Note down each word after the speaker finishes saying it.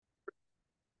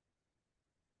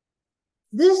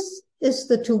This is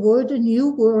the Toward a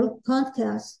New World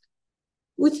podcast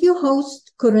with your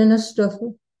host, Corinna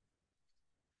Stoffel.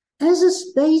 As a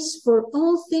space for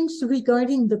all things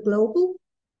regarding the global,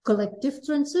 collective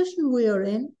transition we are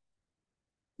in,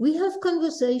 we have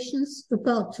conversations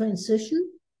about transition,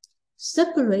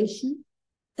 separation,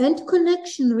 and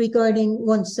connection regarding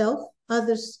oneself,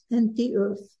 others, and the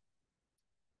earth.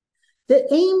 The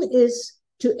aim is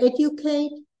to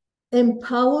educate,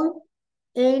 empower,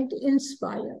 and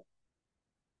inspire.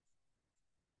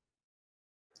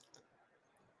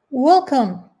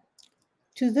 Welcome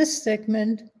to this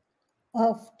segment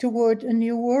of Toward a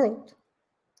New World.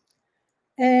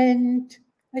 And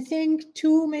I think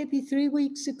 2, maybe 3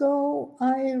 weeks ago,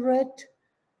 I read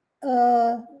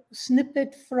a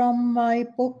snippet from my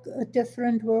book, A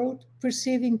Different World,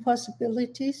 Perceiving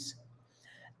Possibilities.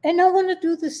 And I want to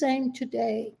do the same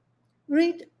today.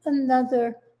 Read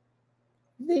another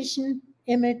vision,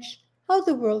 image, how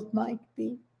the world might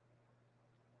be.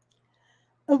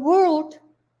 A world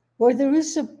where there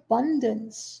is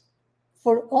abundance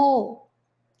for all,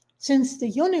 since the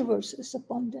universe is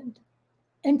abundant,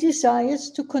 and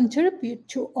desires to contribute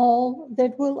to all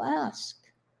that will ask.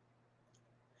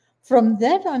 From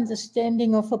that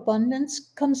understanding of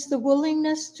abundance comes the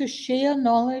willingness to share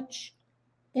knowledge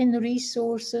and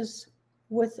resources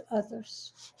with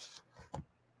others.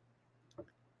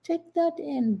 Take that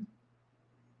in.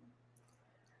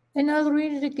 And I'll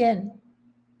read it again.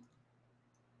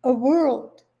 A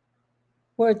world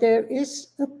where there is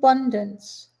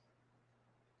abundance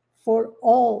for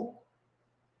all,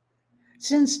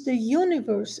 since the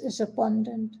universe is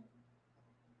abundant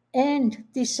and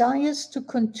desires to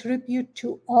contribute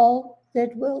to all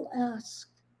that will ask.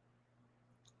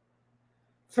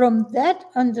 From that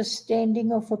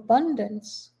understanding of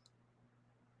abundance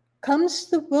comes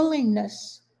the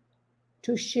willingness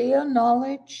to share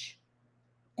knowledge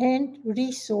and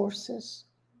resources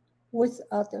with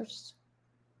others.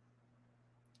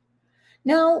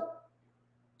 Now,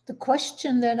 the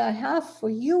question that I have for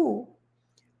you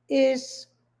is,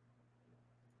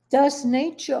 does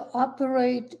nature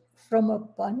operate from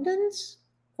abundance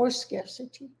or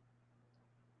scarcity?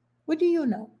 What do you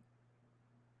know?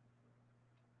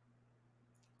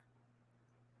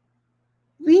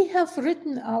 We have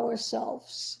written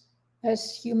ourselves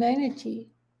as humanity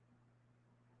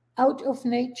out of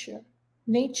nature.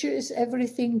 Nature is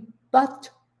everything but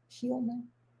human.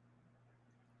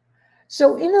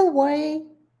 So in a way,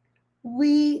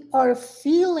 we are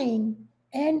feeling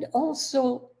and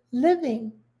also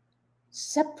living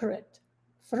separate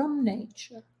from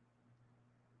nature.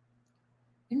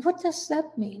 And what does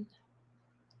that mean?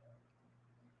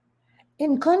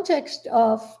 In context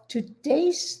of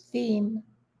today's theme,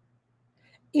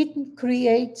 it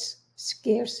creates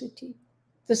scarcity,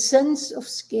 the sense of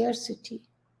scarcity,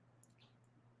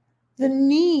 the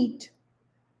need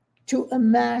to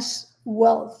amass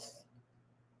wealth.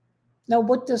 Now,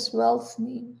 what does wealth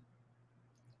mean?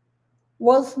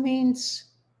 Wealth means,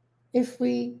 if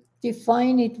we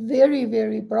define it very,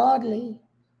 very broadly,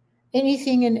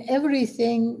 anything and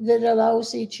everything that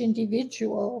allows each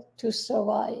individual to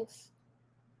survive.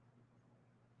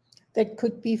 That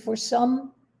could be for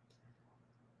some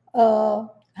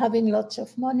having lots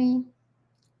of money,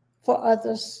 for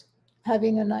others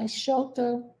having a nice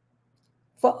shelter,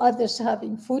 for others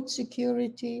having food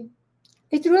security.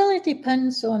 It really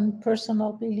depends on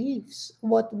personal beliefs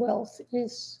what wealth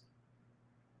is.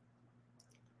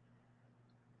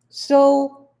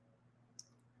 So,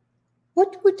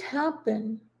 what would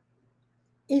happen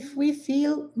if we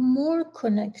feel more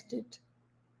connected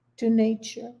to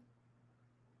nature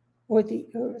or the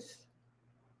earth?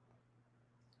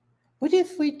 What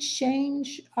if we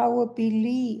change our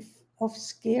belief of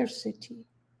scarcity?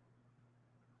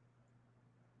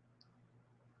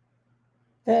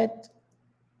 That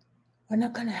we're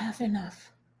not going to have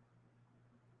enough,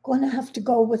 going to have to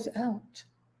go without.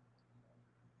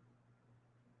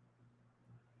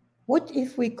 What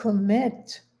if we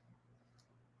commit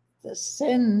the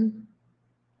sin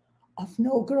of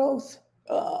no growth?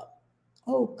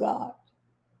 Oh God.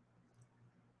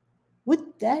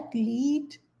 Would that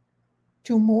lead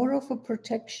to more of a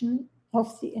protection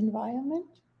of the environment?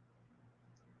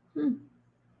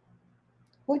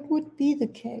 What would be the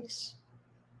case?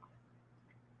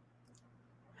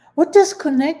 What does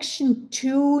connection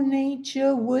to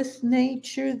nature, with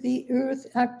nature, the earth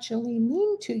actually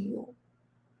mean to you?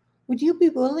 Would you be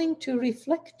willing to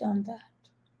reflect on that?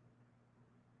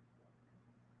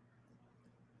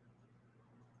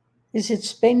 Is it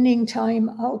spending time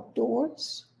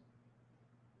outdoors?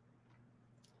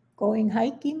 Going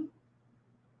hiking?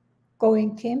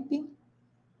 Going camping?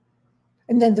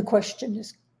 And then the question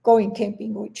is, going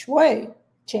camping which way,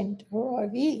 tent or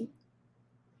RV?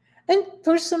 And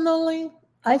personally,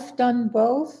 I've done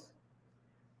both.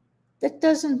 That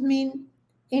doesn't mean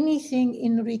anything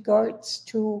in regards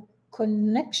to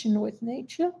connection with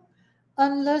nature,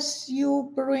 unless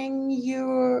you bring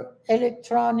your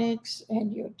electronics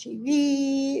and your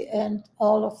TV and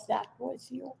all of that with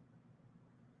you.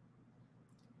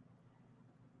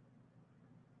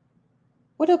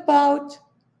 What about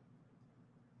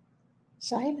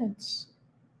silence?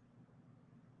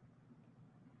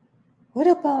 What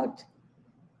about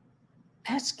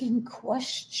asking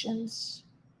questions?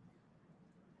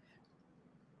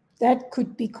 That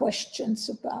could be questions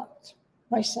about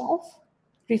myself,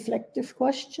 reflective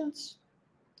questions,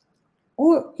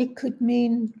 or it could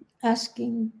mean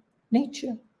asking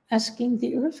nature, asking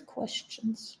the earth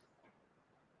questions.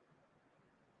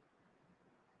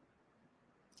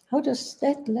 How does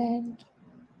that land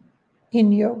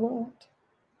in your world?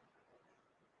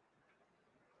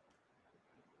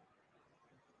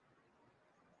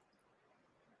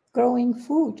 Growing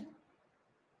food.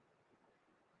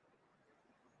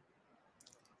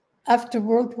 After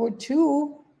World War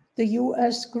II, the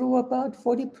US grew about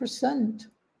 40%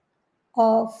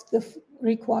 of the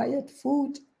required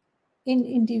food in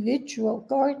individual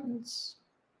gardens.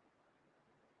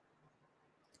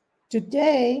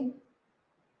 Today,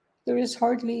 there is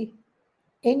hardly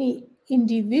any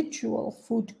individual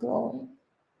food growing.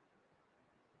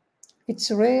 It's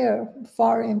rare,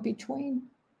 far in between.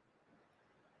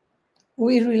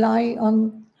 We rely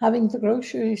on having the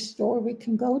grocery store we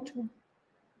can go to.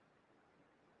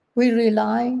 We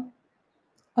rely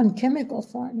on chemical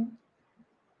farming.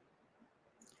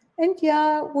 And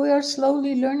yeah, we are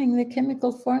slowly learning that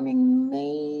chemical farming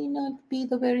may not be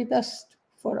the very best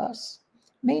for us,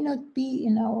 may not be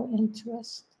in our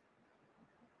interest.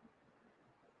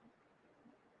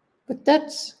 But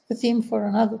that's the theme for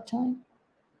another time.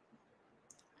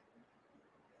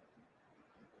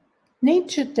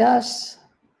 Nature does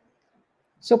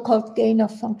so-called gain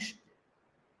of function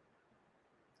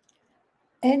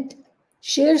and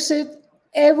shares it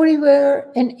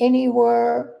everywhere and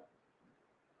anywhere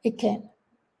it can.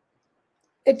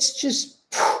 It's just,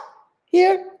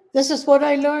 here, this is what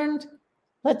I learned.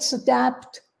 Let's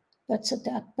adapt. Let's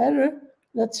adapt better.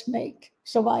 Let's make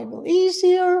survival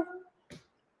easier.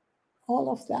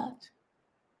 All of that.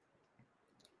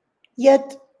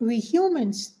 Yet we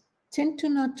humans tend to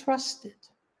not trust it.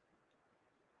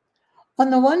 On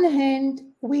the one hand,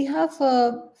 we have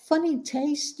a funny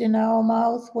taste in our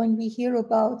mouth when we hear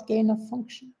about gain of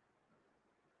function.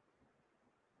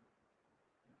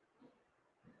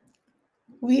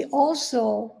 We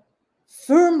also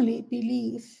firmly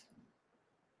believe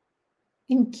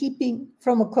in keeping,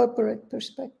 from a corporate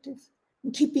perspective,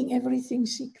 in keeping everything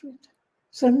secret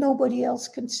so nobody else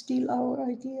can steal our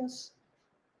ideas.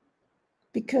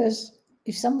 Because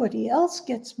if somebody else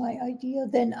gets my idea,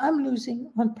 then I'm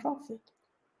losing on profit.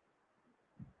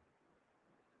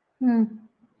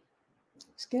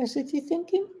 Scarcity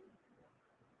thinking?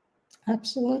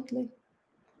 Absolutely.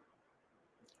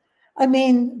 I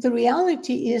mean, the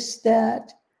reality is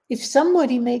that if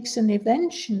somebody makes an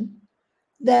invention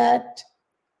that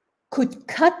could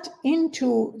cut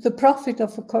into the profit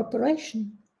of a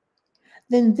corporation,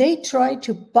 then they try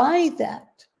to buy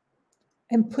that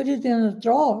and put it in a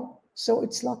drawer so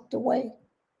it's locked away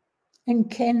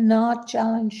and cannot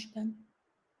challenge them.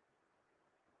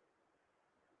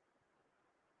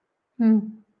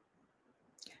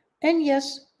 And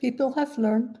yes, people have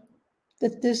learned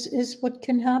that this is what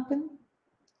can happen.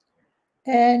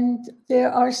 And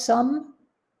there are some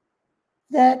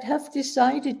that have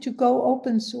decided to go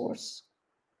open source,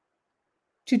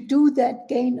 to do that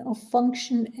gain of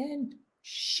function and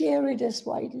share it as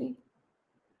widely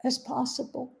as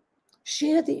possible.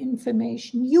 Share the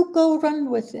information. You go run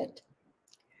with it.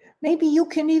 Maybe you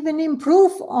can even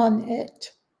improve on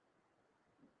it.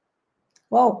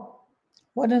 Wow,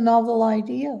 what a novel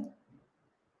idea.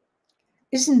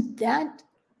 Isn't that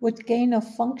what gain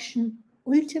of function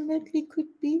ultimately could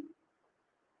be?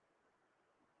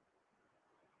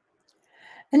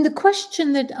 And the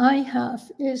question that I have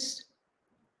is,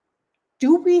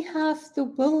 do we have the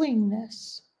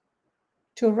willingness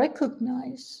to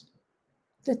recognize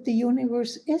that the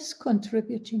universe is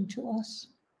contributing to us?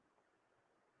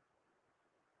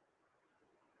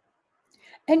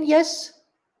 And yes,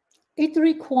 it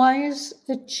requires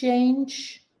a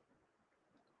change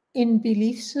in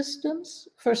belief systems.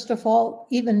 First of all,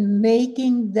 even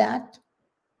making that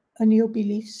a new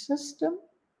belief system.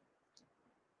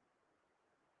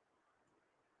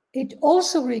 It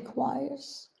also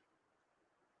requires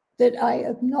that I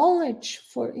acknowledge,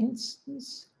 for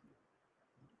instance,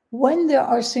 when there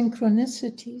are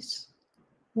synchronicities,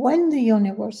 when the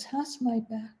universe has my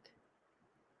back.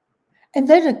 And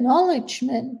that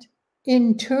acknowledgement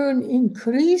in turn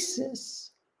increases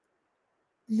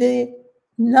the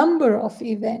number of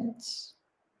events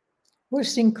where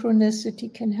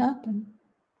synchronicity can happen.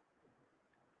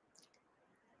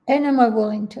 And am I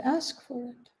willing to ask for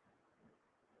it?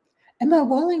 Am I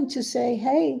willing to say,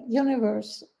 hey,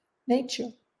 universe,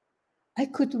 nature, I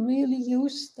could really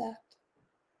use that?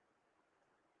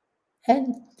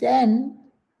 And then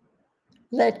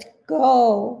let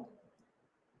go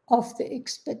of the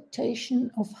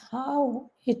expectation of how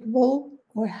it will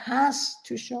or has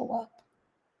to show up.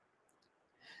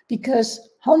 Because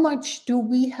how much do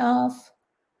we have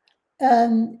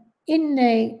an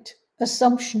innate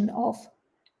assumption of,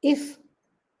 if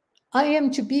I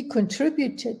am to be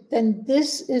contributed, then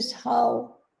this is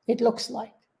how it looks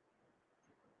like.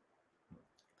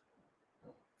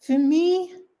 For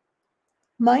me,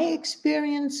 my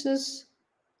experiences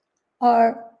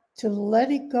are to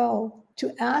let it go,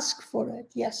 to ask for it,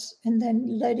 yes, and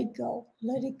then let it go,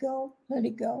 let it go, let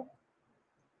it go.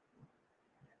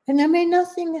 And there may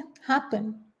nothing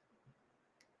happen.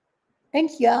 And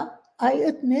yeah, I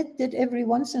admit that every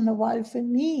once in a while for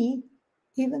me,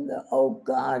 even though, oh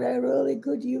God, I really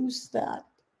could use that.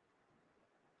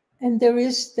 And there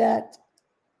is that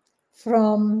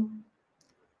from,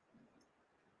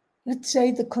 let's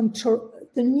say, the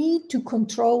need to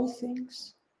control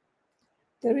things.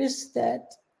 There is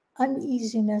that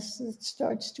uneasiness that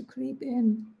starts to creep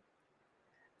in.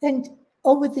 And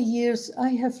over the years, I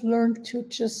have learned to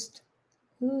just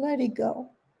let it go,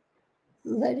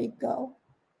 let it go.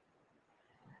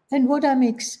 And what I'm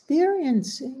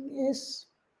experiencing is,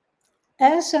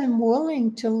 as I'm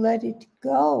willing to let it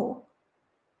go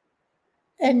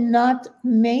and not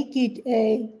make it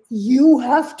a, you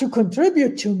have to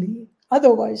contribute to me,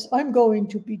 otherwise I'm going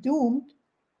to be doomed,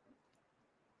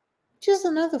 which is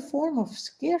another form of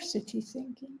scarcity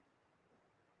thinking.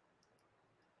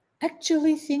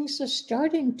 Actually, things are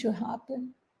starting to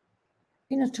happen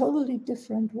in a totally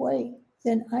different way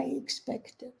than I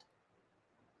expected.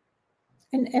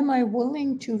 And am I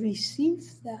willing to receive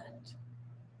that?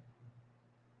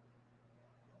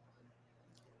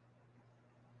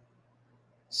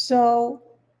 So,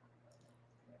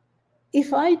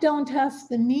 if I don't have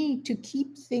the need to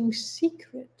keep things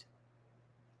secret,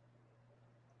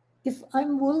 if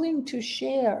I'm willing to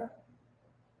share,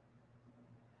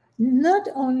 not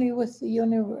only with the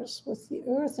universe, with the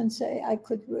earth, and say, I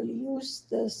could really use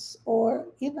this, or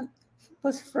even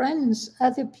with friends,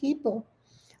 other people,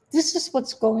 this is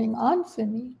what's going on for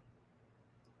me.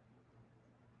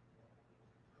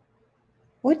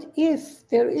 What if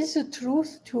there is a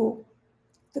truth to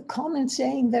the common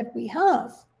saying that we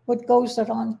have, what goes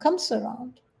around comes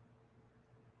around?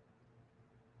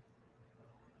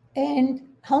 And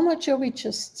how much are we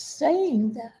just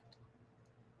saying that?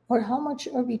 Or how much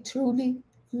are we truly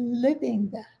living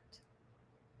that?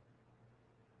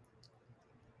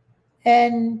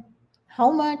 And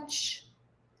how much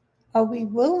are we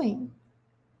willing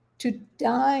to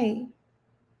die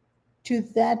to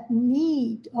that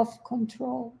need of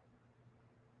control?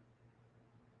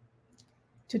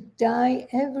 To die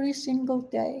every single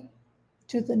day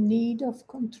to the need of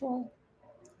control.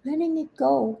 Letting it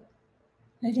go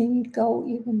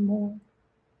even more.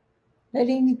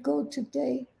 Letting it go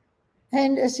today.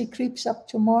 And as it creeps up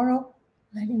tomorrow,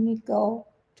 letting it go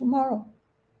tomorrow.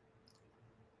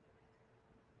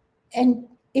 And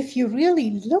if you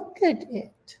really look at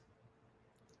it,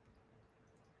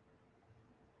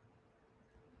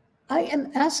 I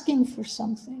am asking for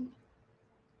something.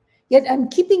 Yet I'm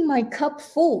keeping my cup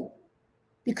full,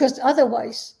 because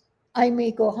otherwise I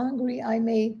may go hungry, I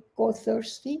may go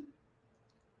thirsty.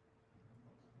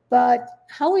 But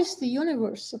how is the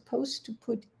universe supposed to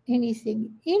put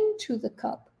anything into the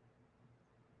cup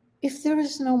if there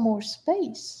is no more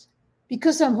space?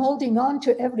 Because I'm holding on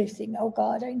to everything. Oh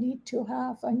God, I need to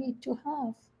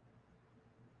have.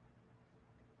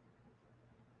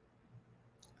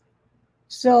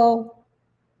 So,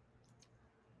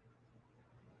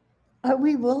 are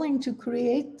we willing to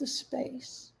create the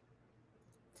space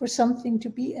for something to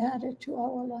be added to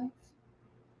our life?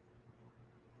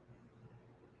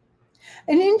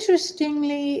 And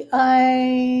interestingly,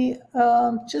 I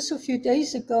just a few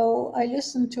days ago, I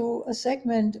listened to a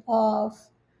segment of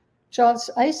Charles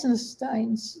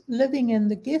Eisenstein's Living in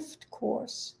the Gift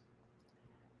course.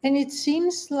 And it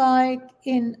seems like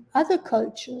in other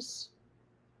cultures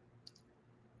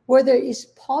where there is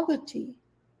poverty,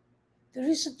 there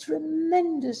is a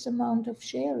tremendous amount of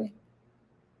sharing.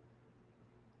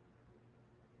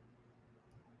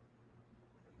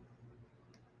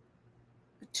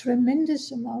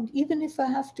 tremendous amount, even if I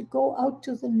have to go out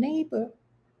to the neighbor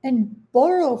and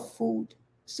borrow food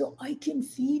so I can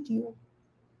feed you.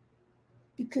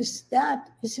 Because that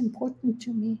is important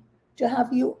to me, to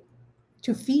have you,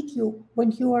 to feed you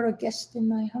when you are a guest in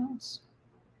my house.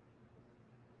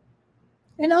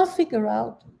 And I'll figure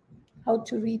out how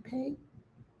to repay.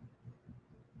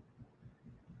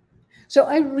 So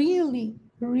I really,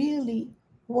 really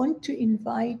want to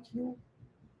invite you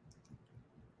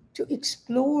to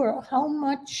explore how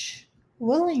much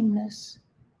willingness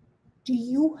do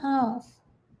you have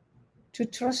to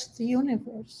trust the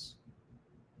universe?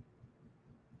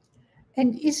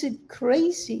 And is it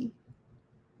crazy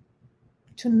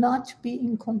to not be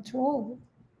in control?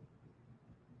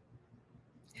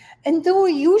 And though I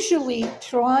usually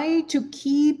try to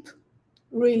keep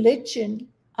religion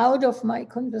out of my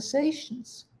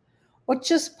conversations, what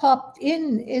just popped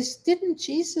in is, didn't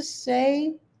Jesus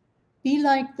say, be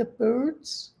like the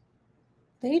birds?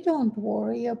 They don't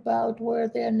worry about where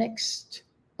their next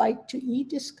bite to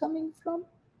eat is coming from.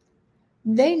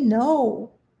 They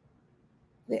know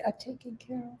they are taken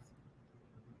care of.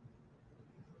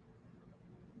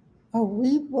 Are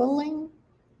we willing,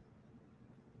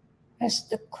 as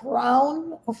the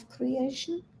crown of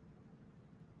creation,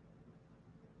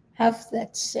 have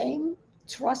that same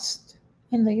trust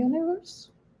in the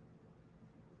universe?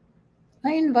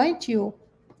 I invite you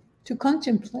to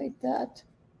contemplate that,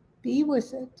 be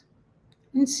with it,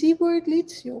 and see where it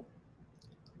leads you.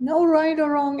 No right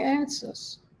or wrong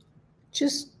answers.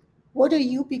 Just what are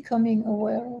you becoming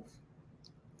aware of?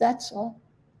 That's all.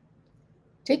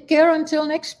 Take care until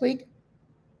next week.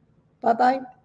 Bye-bye.